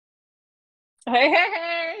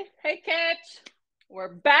Hey, Kitch. We're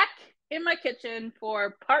back in my kitchen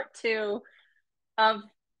for part two of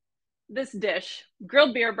this dish,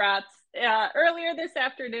 grilled beer brats. Earlier this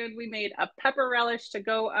afternoon, we made a pepper relish to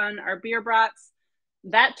go on our beer brats.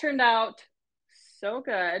 That turned out so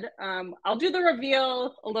good. I'll do the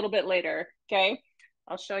reveal a little bit later, okay?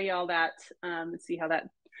 I'll show you all that and see how that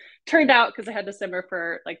turned out because I had to simmer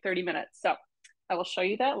for like 30 minutes. So I will show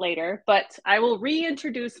you that later, but I will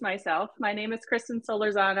reintroduce myself. My name is Kristen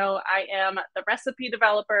Solorzano. I am the recipe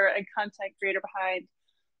developer and content creator behind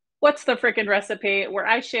What's the Freakin Recipe, where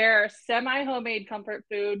I share semi-homemade comfort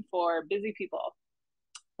food for busy people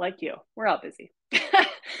like you. We're all busy.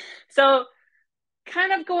 So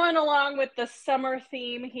kind of going along with the summer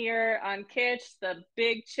theme here on Kitsch, the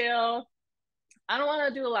big chill. I don't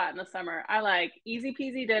want to do a lot in the summer. I like easy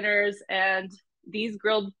peasy dinners, and these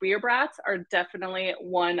grilled beer brats are definitely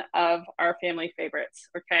one of our family favorites.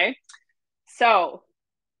 Okay. So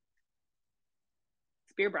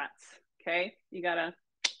it's beer brats. Okay. You gotta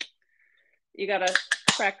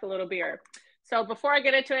crack a little beer. So before I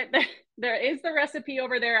get into it, there is the recipe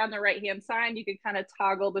over there on the right-hand side. You can kind of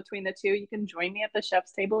toggle between the two. You can join me at the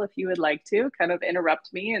chef's table if you would like to, kind of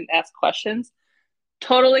interrupt me and ask questions.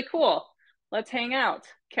 Totally cool. Let's hang out.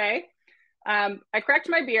 Okay. I cracked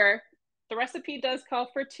my beer. The recipe does call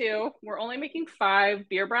for 2. We're only making 5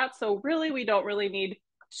 beer brats, so really we don't really need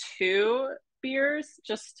 2 beers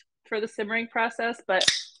just for the simmering process, but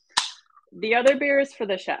the other beer is for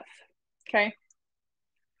the chef. Okay.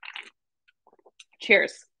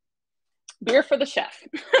 Cheers. Beer for the chef.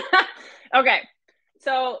 Okay.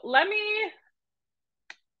 So I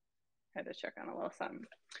had to check on a little something.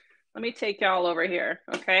 Let me take y'all over here.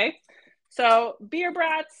 Okay. So beer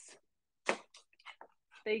brats,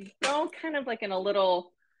 they go kind of like in a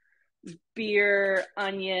little beer,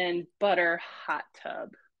 onion, butter hot tub.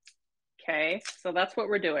 Okay, so that's what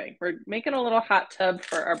we're doing. We're making a little hot tub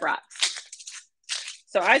for our brats.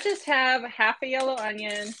 So I just have half a yellow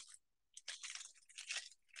onion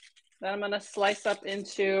that I'm going to slice up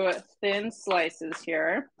into thin slices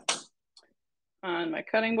here on my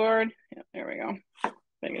cutting board. Yep, there we go.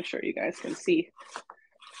 Making sure you guys can see.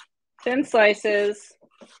 Thin slices.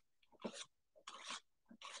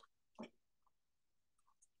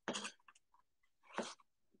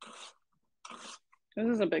 This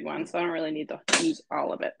is a big one, so I don't really need to use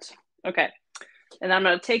all of it. Okay, and I'm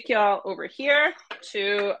going to take y'all over here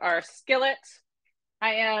to our skillet.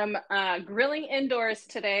 I am grilling indoors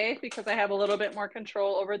today because I have a little bit more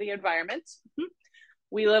control over the environment.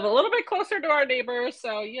 We live a little bit closer to our neighbors,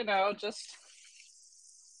 so, you know, just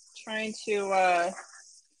trying to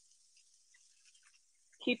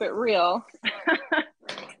keep it real.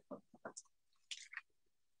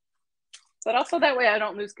 But also that way I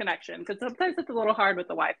don't lose connection, because sometimes it's a little hard with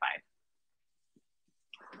the Wi-Fi.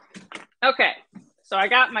 Okay, so I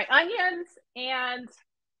got my onions and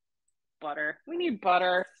butter. We need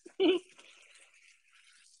butter.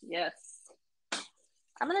 Yes.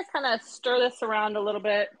 I'm going to kind of stir this around a little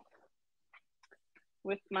bit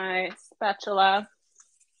with my spatula.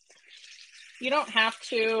 You don't have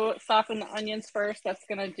to soften the onions first. That's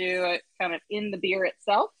going to do it kind of in the beer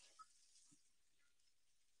itself.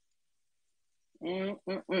 I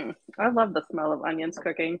love the smell of onions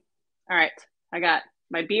cooking. All right, I got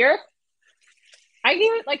my beer.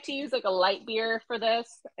 I like to use like a light beer for this.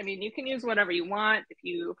 I mean, you can use whatever you want. If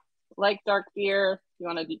you like dark beer, you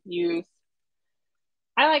want to use.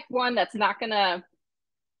 I like one that's not going to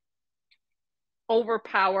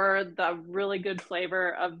overpower the really good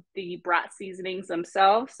flavor of the brat seasonings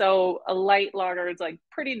themselves. So a light lager is like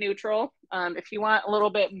pretty neutral. If you want a little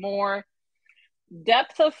bit more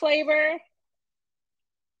depth of flavor,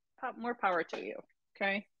 more power to you.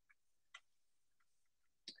 Okay.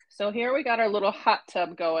 So here we got our little hot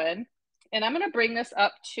tub going, and I'm going to bring this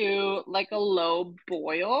up to like a low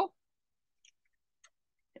boil.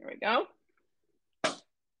 Here we go.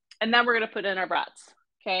 And then we're going to put in our brats.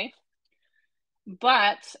 Okay.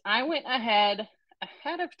 But I went ahead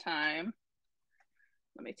of time.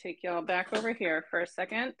 Let me take y'all back over here for a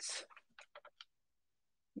second.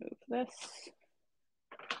 Move this.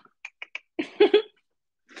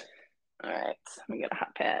 All right, let me get a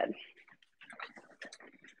hot pad.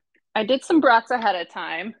 I did some brats ahead of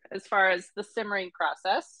time as far as the simmering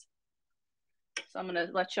process. So I'm gonna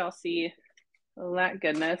let y'all see that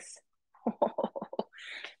goodness.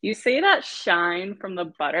 You see that shine from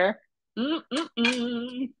the butter?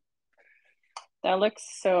 That looks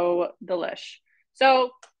so delish.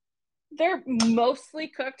 So they're mostly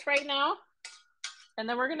cooked right now. And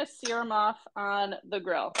then we're gonna sear them off on the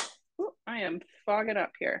grill. Ooh, I am fogging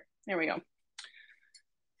up here. There we go.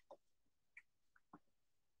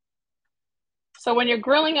 So when you're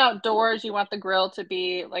grilling outdoors, you want the grill to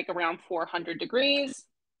be like around 400 degrees.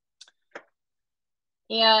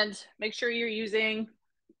 And make sure you're using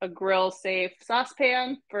a grill-safe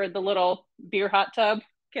saucepan for the little beer hot tub,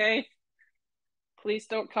 okay? Please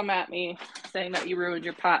don't come at me saying that you ruined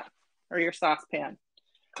your pot or your saucepan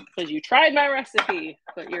because you tried my recipe,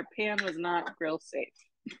 but your pan was not grill-safe.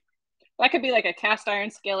 That could be like a cast iron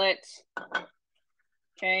skillet,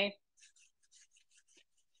 okay?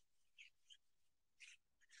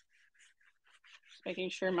 Just making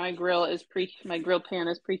sure my grill pan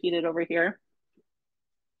is preheated over here.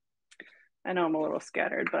 I know I'm a little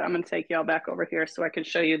scattered, but I'm gonna take y'all back over here so I can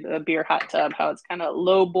show you the beer hot tub, how it's kind of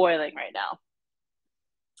low boiling right now.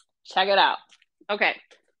 Check it out. Okay,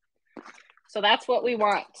 so that's what we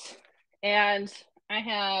want. And I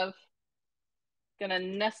have gonna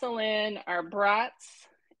nestle in our brats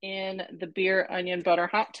in the beer onion butter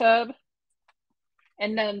hot tub.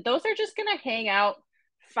 And then those are just gonna hang out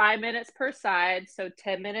 5 minutes per side, so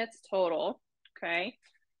 10 minutes total, okay?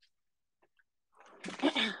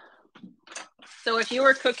 So if you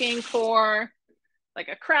were cooking for like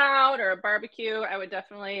a crowd or a barbecue, I would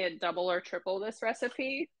definitely double or triple this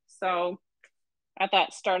recipe. So I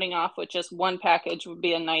thought starting off with just one package would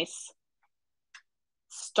be a nice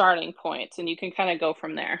starting point, and you can kind of go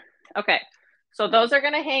from there. Okay, so those are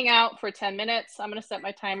gonna hang out for 10 minutes. I'm gonna set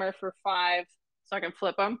my timer for 5 so I can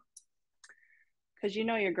flip them. Because you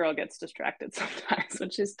know your girl gets distracted sometimes when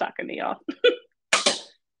she's talking to y'all.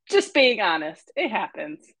 Just being honest, it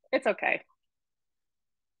happens. It's okay.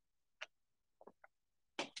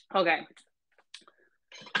 Okay.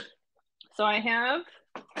 So I have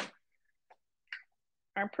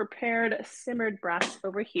our prepared simmered brats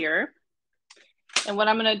over here. And what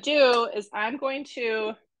I'm gonna do is I'm going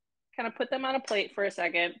to kind of put them on a plate for a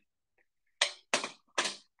second.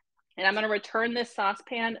 And I'm gonna return this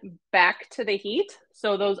saucepan back to the heat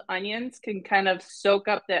so those onions can kind of soak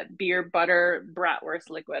up that beer butter bratwurst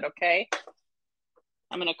liquid, okay?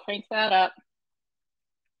 I'm gonna crank that up.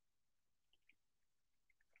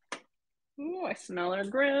 Ooh, I smell our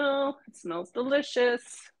grill. It smells delicious.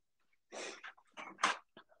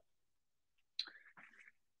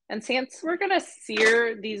 And since we're gonna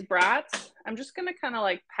sear these brats, I'm just gonna kind of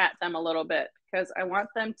like pat them a little bit because I want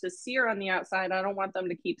them to sear on the outside. I don't want them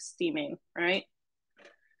to keep steaming, right?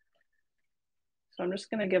 So I'm just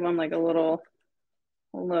gonna give them like a little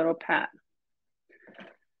pat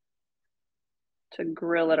to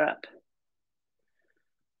grill it up.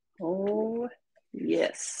 Oh,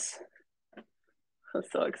 yes. I'm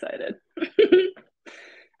so excited.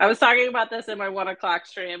 I was talking about this in my 1 o'clock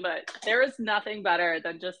stream, but there is nothing better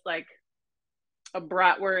than just like a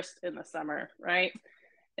bratwurst in the summer, right?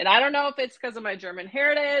 And I don't know if it's because of my German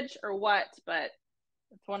heritage or what, but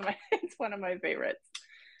it's one of my favorites.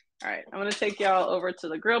 All right, I'm gonna take y'all over to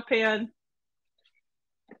the grill pan.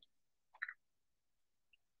 I'm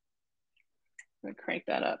gonna crank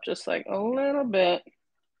that up just like a little bit.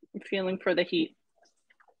 I'm feeling for the heat.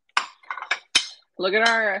 Look at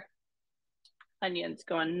our onions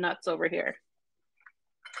going nuts over here.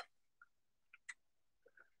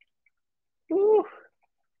 Ooh,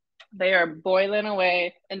 they are boiling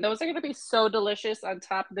away. And those are gonna be so delicious on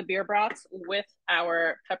top of the beer brats with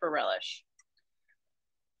our pepper relish.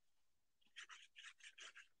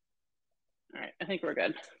 All right, I think we're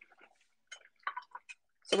good.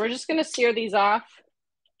 So we're just gonna sear these off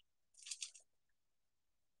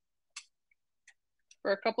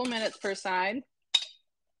for a couple minutes per side.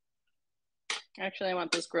 Actually, I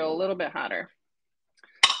want this grill a little bit hotter.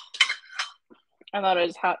 I thought it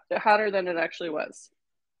was hotter than it actually was.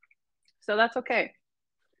 So that's okay.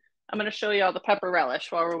 I'm gonna show you all the pepper relish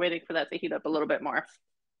while we're waiting for that to heat up a little bit more.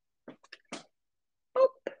 Boop.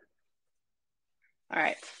 All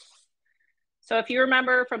right. So if you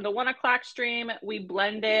remember from the 1 o'clock stream, we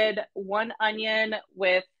blended 1 onion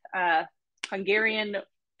with Hungarian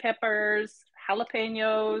peppers,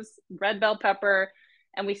 jalapenos, red bell pepper,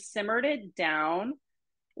 and we simmered it down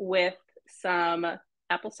with some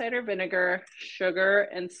apple cider vinegar, sugar,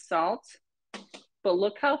 and salt. But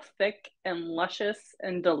look how thick and luscious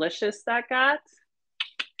and delicious that got.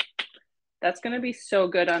 That's gonna be so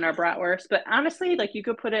good on our bratwurst. But honestly, like you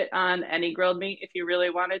could put it on any grilled meat if you really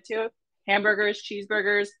wanted to. Hamburgers,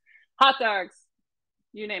 cheeseburgers, hot dogs,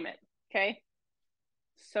 you name it, okay?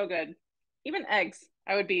 So good. Even eggs,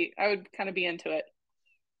 I would kind of be into it.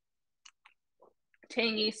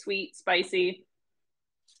 Tangy, sweet, spicy,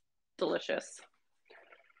 delicious.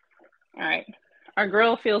 All right, our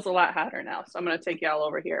grill feels a lot hotter now, so I'm gonna take y'all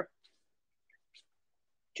over here.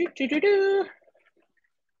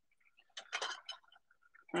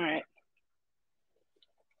 All right.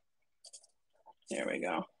 There we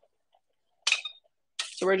go.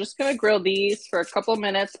 So we're just gonna grill these for a couple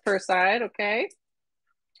minutes per side, okay?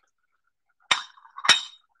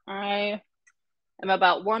 I am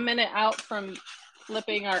about 1 minute out from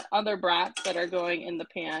flipping our other brats that are going in the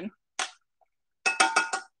pan.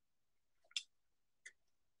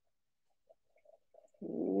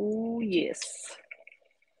 Oh, yes.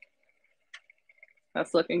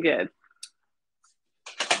 That's looking good.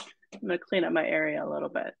 I'm gonna clean up my area a little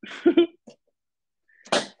bit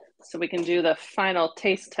so we can do the final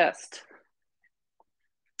taste test.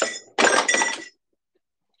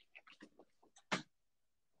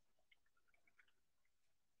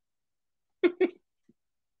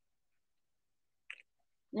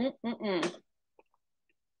 I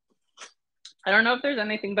don't know if there's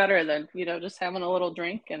anything better than, you know, just having a little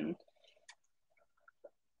drink and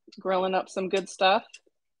grilling up some good stuff.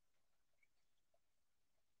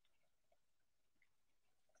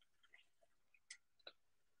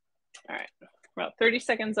 All right, about 30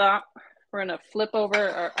 seconds off. We're gonna flip over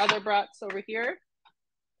our other brats over here.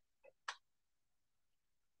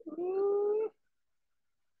 Ooh.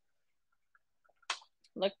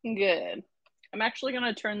 Looking good. I'm actually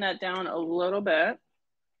gonna turn that down a little bit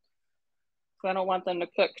because I don't want them to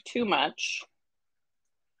cook too much,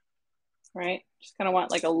 right? Just kind of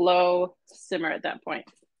want like a low simmer at that point.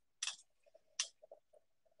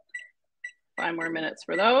 5 more minutes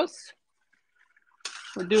for those.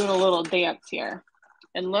 We're doing a little dance here.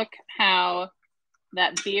 And look how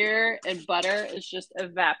that beer and butter is just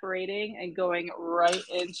evaporating and going right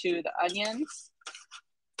into the onions.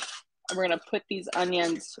 And we're gonna put these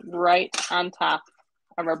onions right on top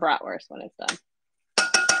of our bratwurst when it's done.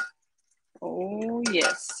 Oh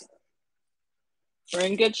yes. We're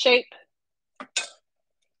in good shape.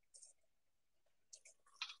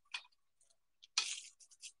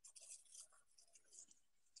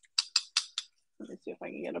 Let me see if I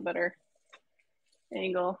can get a better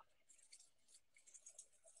angle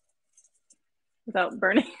without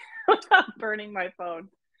burning my phone.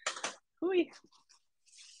 Ooh.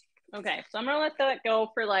 Okay, so I'm gonna let that go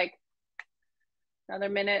for like another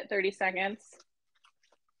minute, 30 seconds.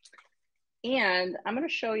 And I'm gonna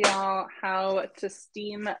show y'all how to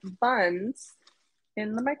steam buns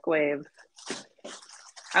in the microwave.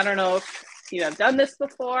 I don't know if you have done this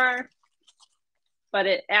before, but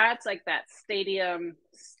it adds like that stadium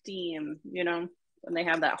steam, you know, when they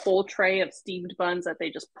have that whole tray of steamed buns that they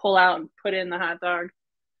just pull out and put in the hot dog.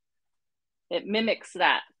 It mimics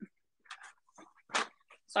that.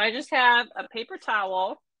 So I just have a paper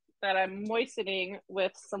towel that I'm moistening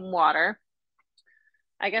with some water.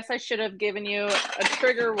 I guess I should have given you a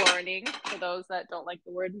trigger warning for those that don't like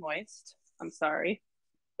the word moist. I'm sorry.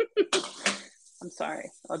 I'm sorry.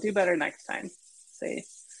 I'll do better next time. Say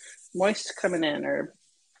moist coming in, or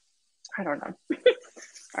I don't know.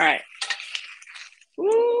 All right.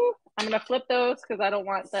 Woo. I'm going to flip those because I don't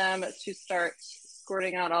want them to start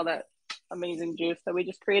squirting out all that amazing juice that we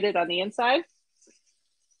just created on the inside.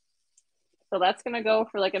 So that's going to go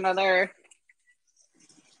for like another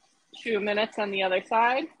 2 minutes on the other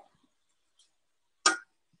side.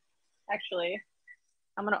 Actually,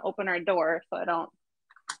 I'm going to open our door so I don't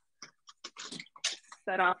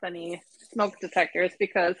set off any smoke detectors,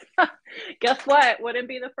 because guess what? Wouldn't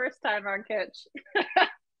be the first time on Kitch.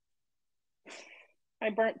 I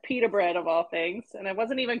burnt pita bread of all things, and I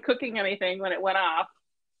wasn't even cooking anything when it went off.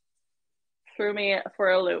 Threw me for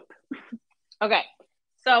a loop. Okay,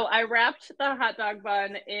 so I wrapped the hot dog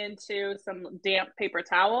bun into some damp paper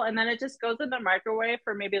towel, and then it just goes in the microwave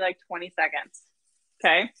for maybe like 20 seconds.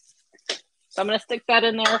 Okay, so I'm gonna stick that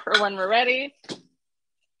in there for when we're ready.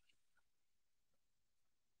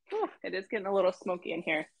 Whew, it is getting a little smoky in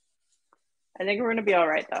here. I think we're gonna be all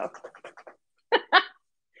right though.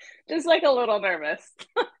 Just like a little nervous.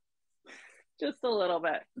 Just a little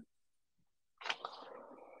bit.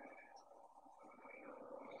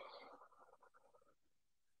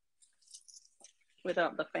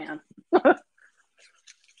 Without the fan. All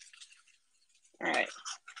right.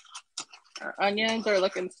 Our onions are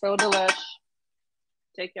looking so delish.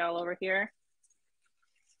 Take y'all over here.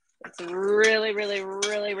 It's really, really,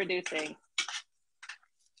 really reducing.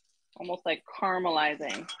 Almost like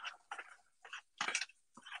caramelizing.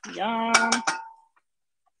 Yum. All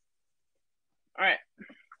right.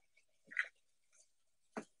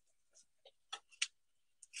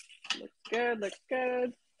 Looks good, looks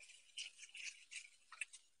good.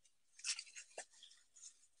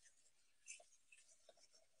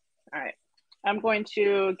 All right. I'm going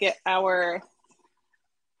to get our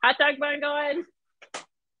hot dog bun going,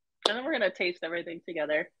 and then we're going to taste everything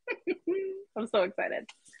together. I'm so excited.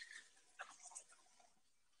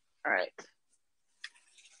 All right.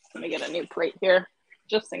 Let me get a new plate here,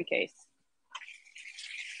 just in case.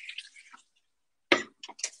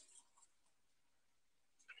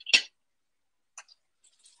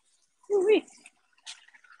 Ooh-wee.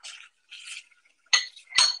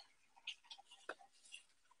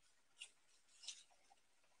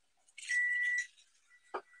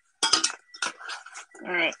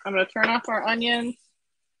 All right, I'm gonna turn off our onions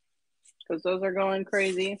because those are going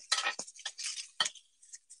crazy.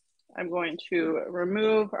 I'm going to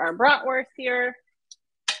remove our bratwurst here.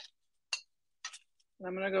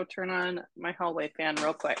 I'm gonna go turn on my hallway fan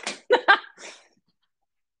real quick.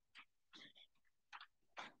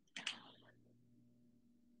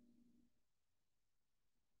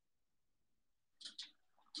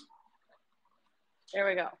 There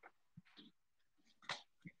we go.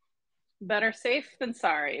 Better safe than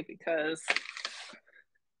sorry, because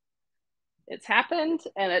it's happened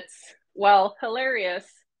and it's, well, hilarious,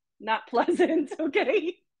 not pleasant,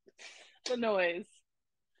 okay? The noise.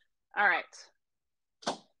 All right.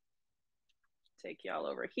 Take y'all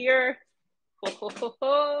over here. I'm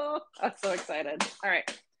so excited. All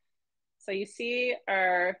right. So you see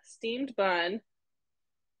our steamed bun.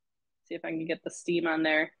 See if I can get the steam on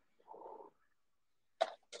there.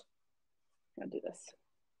 I'll do this.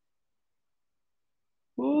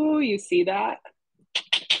 Ooh, you see that?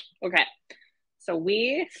 Okay. So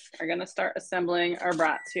we are gonna start assembling our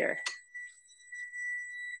brats here.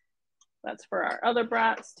 That's for our other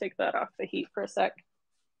brats. Take that off the heat for a sec.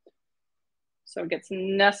 So it gets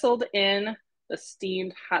nestled in the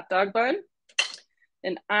steamed hot dog bun.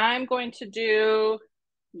 And I'm going to do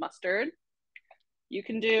mustard. You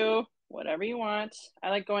can do whatever you want.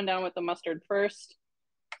 I like going down with the mustard first.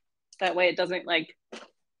 That way it doesn't like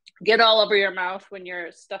get all over your mouth when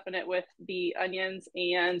you're stuffing it with the onions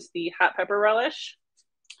and the hot pepper relish.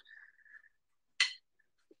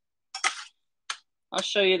 I'll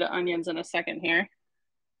show you the onions in a second here.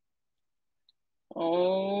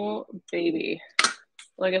 Oh, baby.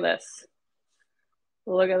 Look at this.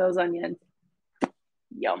 Look at those onions.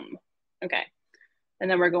 Yum. Okay. And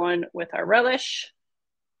then we're going with our relish.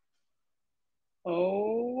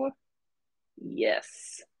 Oh,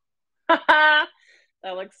 yes.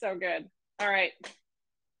 That looks so good. All right.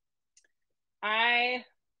 I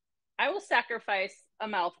will sacrifice a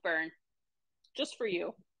mouth burn just for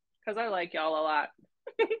you because I like y'all a lot.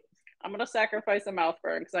 I'm gonna sacrifice a mouth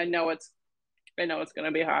burn because I know it's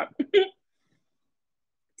gonna be hot.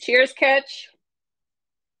 Cheers, Kitch.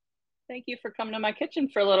 Thank you for coming to my kitchen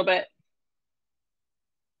for a little bit.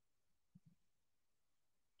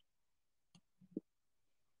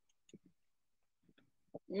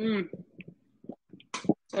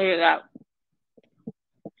 Look at that.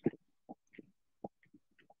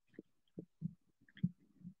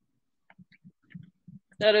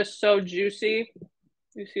 That is so juicy.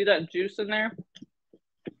 You see that juice in there?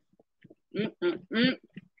 It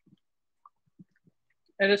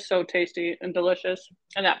is so tasty and delicious.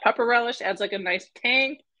 And that pepper relish adds like a nice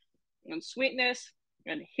tang and sweetness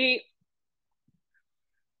and heat.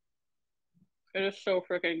 It is so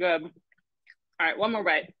freaking good. All right, one more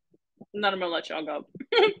bite. And then I'm gonna let y'all go.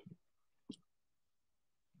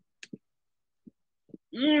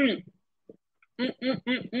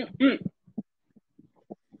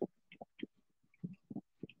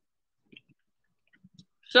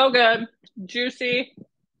 So good, juicy,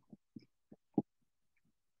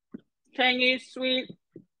 tangy, sweet.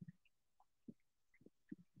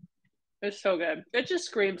 It's so good. It just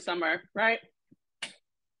screams summer, right?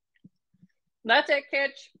 That's it,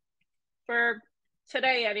 Kitch, for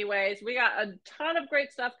today anyways. We got a ton of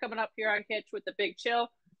great stuff coming up here on Kitch with the Big Chill.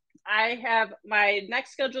 I have my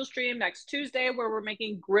next scheduled stream next Tuesday where we're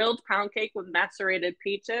making grilled pound cake with macerated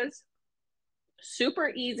peaches. Super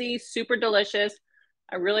easy, super delicious.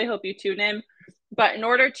 I really hope you tune in. But in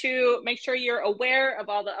order to make sure you're aware of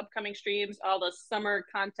all the upcoming streams, all the summer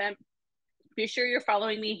content, be sure you're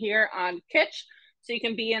following me here on Kitch so you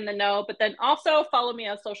can be in the know. But then also follow me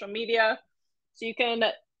on social media so you can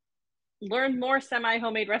learn more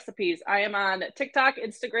semi-homemade recipes. I am on TikTok,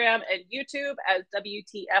 Instagram, and YouTube as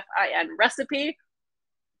WTFIN Recipe.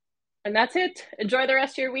 And that's it. Enjoy the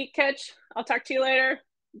rest of your week, Kitch. I'll talk to you later.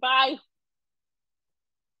 Bye.